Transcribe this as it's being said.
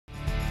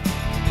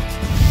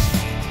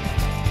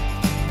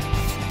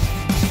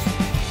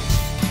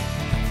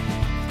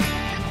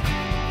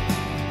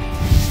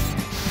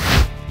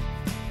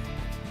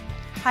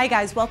Hi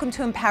guys, welcome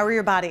to Empower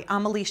Your Body.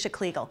 I'm Alicia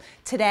Kliegel.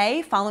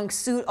 Today, following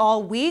suit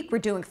all week, we're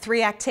doing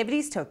 3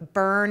 activities to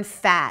burn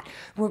fat.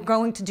 We're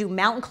going to do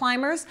mountain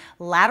climbers,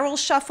 lateral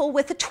shuffle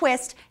with a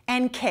twist,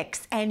 and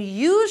kicks. And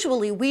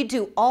usually we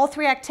do all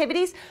 3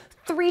 activities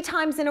 3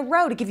 times in a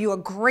row to give you a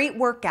great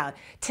workout.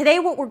 Today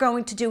what we're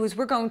going to do is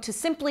we're going to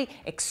simply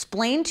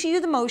explain to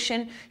you the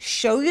motion,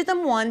 show you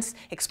them once,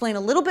 explain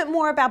a little bit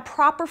more about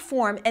proper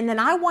form, and then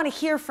I want to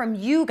hear from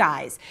you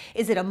guys.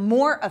 Is it a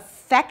more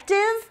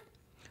effective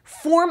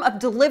form of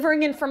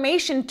delivering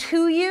information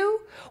to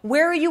you?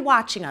 Where are you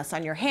watching us?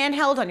 On your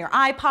handheld, on your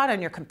iPod,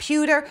 on your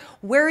computer?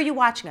 Where are you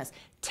watching us?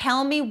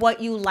 Tell me what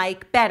you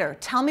like better.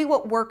 Tell me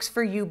what works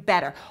for you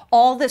better.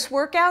 All this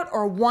workout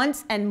or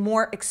once and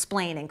more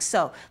explaining.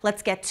 So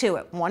let's get to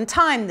it. One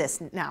time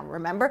this now,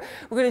 remember?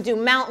 We're gonna do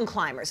mountain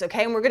climbers,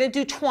 okay? And we're gonna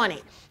do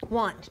 20.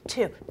 1,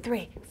 2,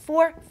 3,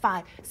 4,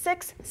 5,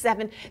 6,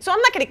 7. So I'm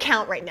not gonna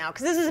count right now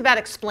because this is about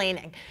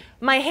explaining.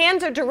 My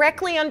hands are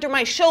directly under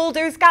my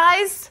shoulders,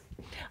 guys.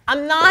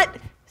 I'm not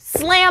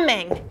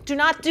slamming. Do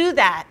not do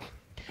that.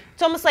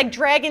 It's almost like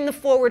dragging the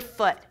forward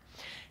foot.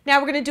 Now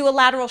we're going to do a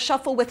lateral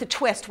shuffle with a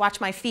twist. Watch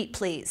my feet,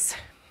 please.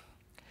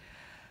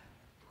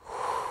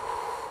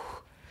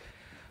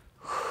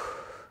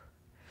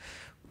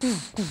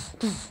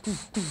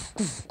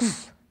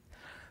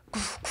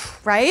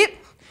 Right?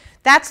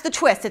 That's the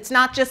twist. It's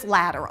not just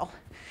lateral.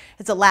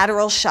 It's a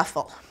lateral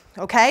shuffle.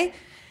 Okay?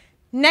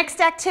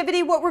 Next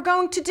activity, what we're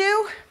going to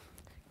do?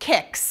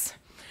 Kicks.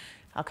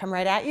 I'll come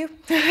right at you.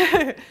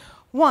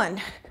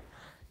 1,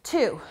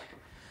 2,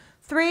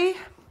 3,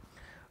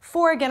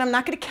 4. Again, I'm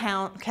not going to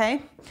count,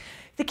 okay?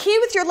 The key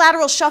with your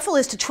lateral shuffle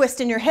is to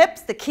twist in your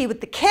hips. The key with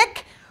the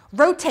kick,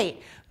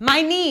 rotate.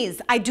 My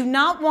knees, I do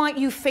not want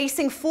you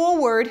facing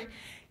forward,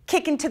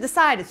 kicking to the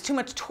side. It's too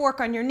much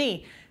torque on your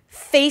knee.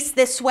 Face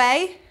this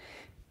way,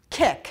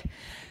 kick.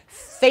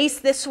 Face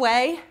this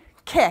way,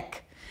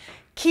 kick.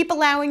 Keep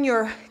allowing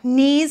your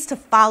knees to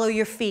follow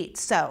your feet.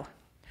 So,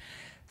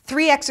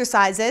 3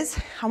 exercises.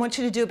 I want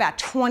you to do about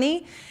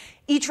 20.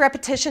 Each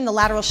repetition, the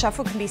lateral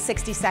shuffle can be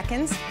 60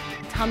 seconds.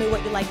 Tell me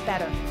what you like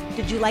better.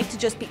 Did you like to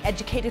just be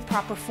educated,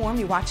 proper form?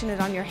 You're watching it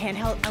on your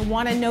handheld? I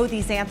want to know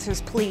these answers,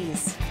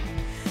 please.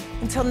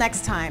 Until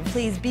next time,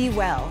 please be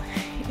well,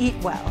 eat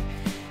well,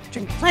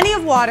 drink plenty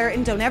of water,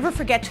 and don't ever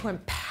forget to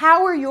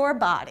empower your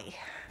body.